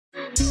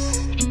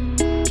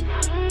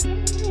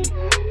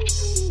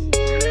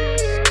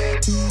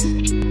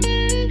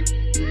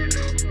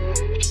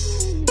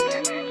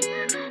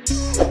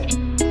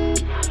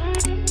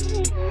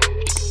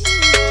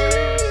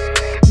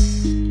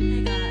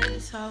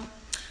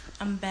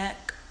I'm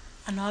back.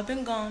 I know I've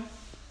been gone,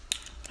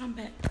 but I'm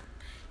back.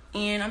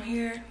 And I'm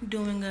here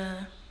doing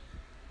a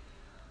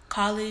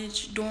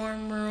college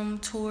dorm room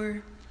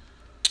tour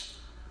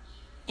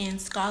in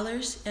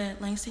Scholars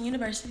at Langston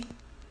University.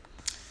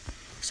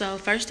 So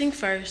first thing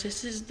first,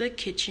 this is the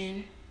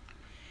kitchen.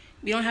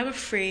 We don't have a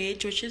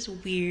fridge, which is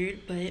weird,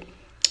 but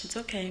it's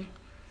okay.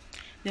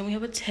 Then we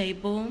have a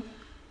table.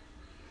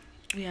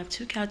 We have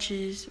 2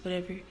 couches,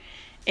 whatever.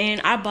 And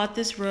I bought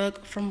this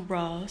rug from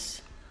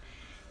Ross.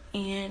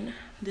 And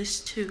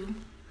this too.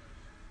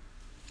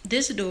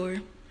 This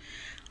door,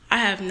 I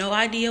have no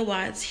idea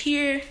why it's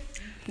here.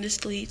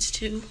 This leads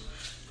to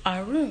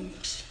our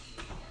rooms.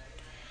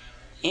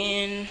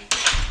 And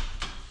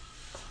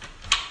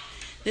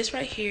this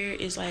right here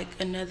is like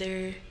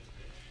another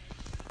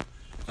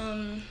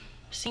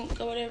sink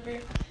or whatever,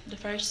 the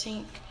first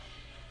sink.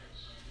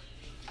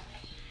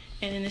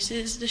 And then this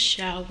is the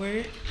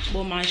shower,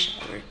 well, my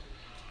shower.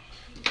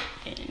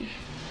 And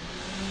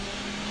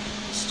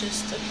it's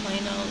just a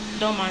plain old,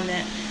 don't mind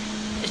that.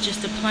 It's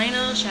just a plain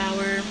old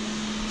shower,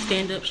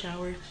 stand-up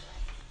shower.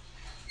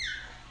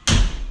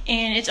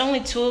 And it's only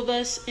 2 of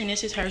us, and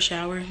this is her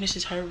shower. This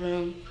is her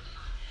room.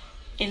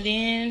 And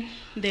then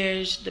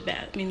there's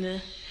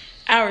the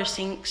our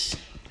sinks.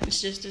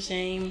 It's just the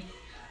same.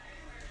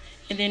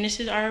 And then this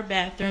is our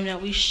bathroom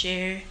that we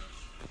share.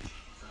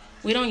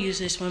 We don't use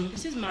this one.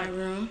 This is my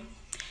room.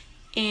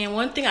 And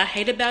one thing I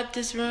hate about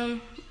this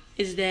room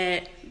is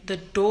that the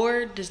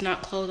door does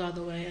not close all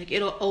the way. Like,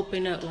 it'll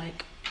open up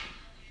like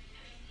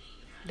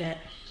that.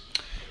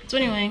 So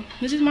anyway,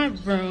 this is my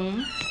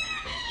room.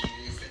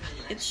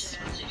 It's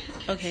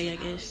okay, I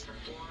guess.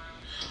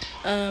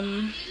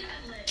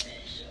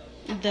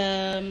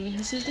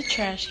 This is the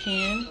trash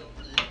can.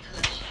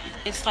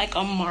 It's like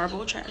a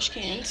marble trash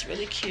can. It's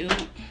really cute.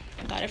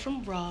 I got it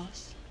from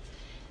Ross.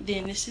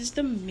 Then this is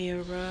the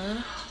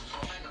mirror.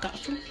 Got it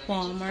from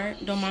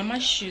Walmart. Don't mind my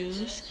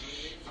shoes.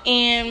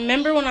 And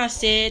remember when I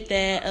said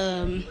that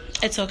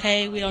it's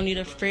okay, we don't need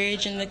a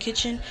fridge in the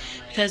kitchen,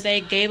 because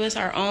they gave us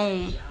our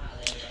own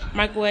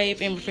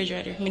microwave and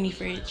refrigerator, mini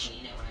fridge.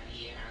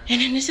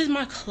 And then this is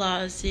my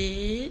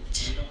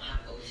closet.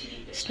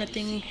 There's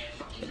nothing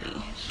really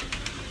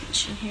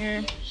much in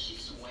here.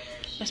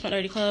 That's my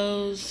dirty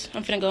clothes.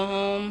 I'm finna go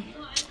home.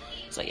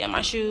 So yeah,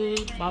 my shoes,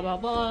 blah blah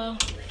blah.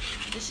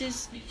 This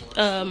is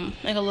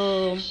like a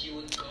little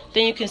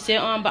thing you can sit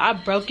on, but I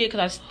broke it because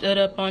I stood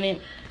up on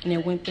it and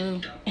it went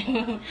through.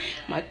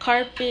 My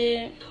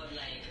carpet.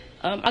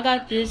 I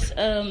got this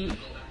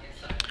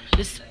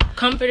this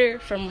comforter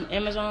from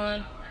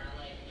Amazon,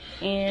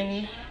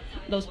 and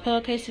those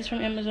pillowcases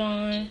from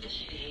Amazon.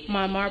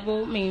 My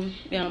marble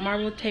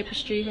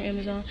tapestry from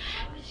Amazon,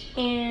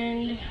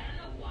 and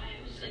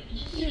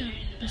yeah,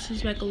 this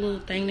is like a little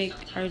thing they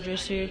our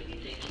dresser,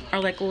 or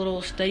like a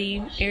little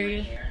study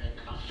area.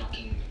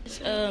 It's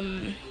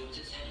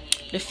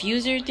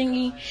diffuser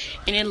thingy,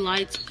 and it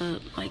lights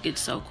up. Like,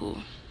 it's so cool.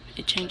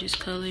 It changes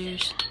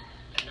colors.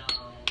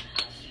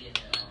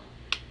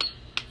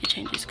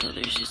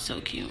 It's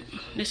so cute.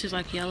 This is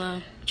like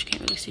yellow, which you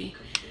can't really see,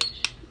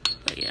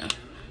 but yeah.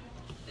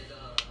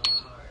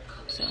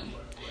 So,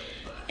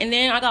 and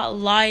then I got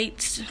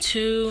lights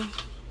too.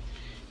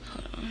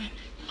 Hold on.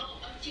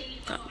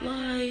 Got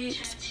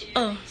lights.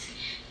 Oh,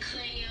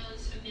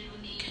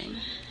 okay.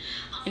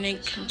 And then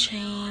can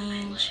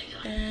change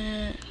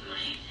that.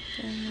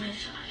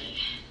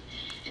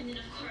 And then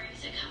of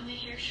course I cut my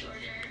hair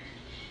shorter.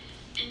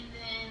 And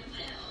then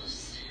what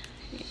else?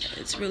 Yeah,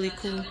 it's really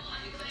cool,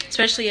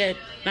 especially at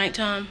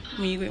nighttime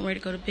when you're getting ready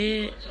to go to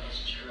bed.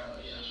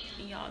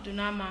 And y'all, do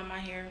not mind my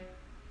hair.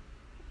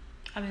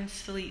 I've been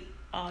asleep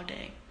all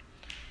day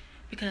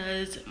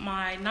because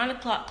my 9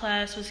 o'clock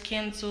class was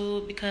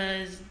canceled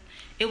because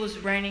it was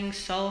raining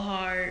so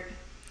hard.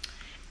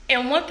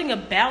 And one thing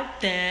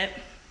about that,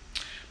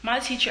 my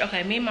teacher,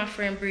 okay, me and my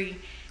friend Bree,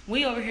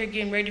 we over here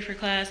getting ready for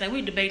class. Like,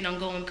 we debating on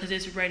going because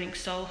it's raining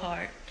so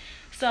hard.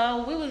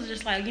 So we was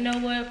just like, you know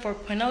what, for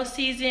Pinot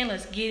season,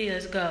 let's get it,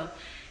 let's go.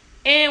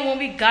 And when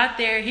we got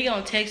there, he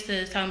gonna text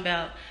us talking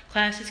about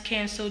classes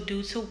canceled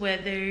due to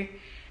weather.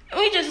 And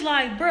we just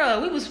like,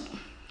 bro,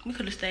 we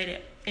could have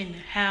stayed in the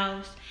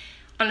house,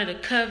 under the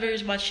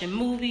covers, watching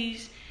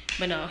movies.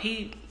 But no,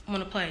 he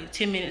want to play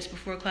 10 minutes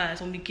before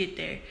class when we get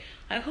there.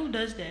 Like, who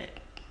does that?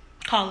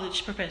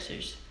 College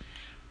professors.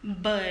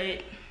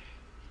 But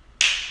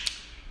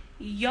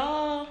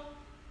y'all,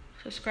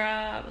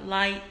 subscribe,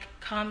 like,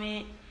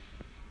 comment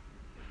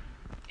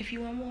if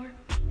you want more.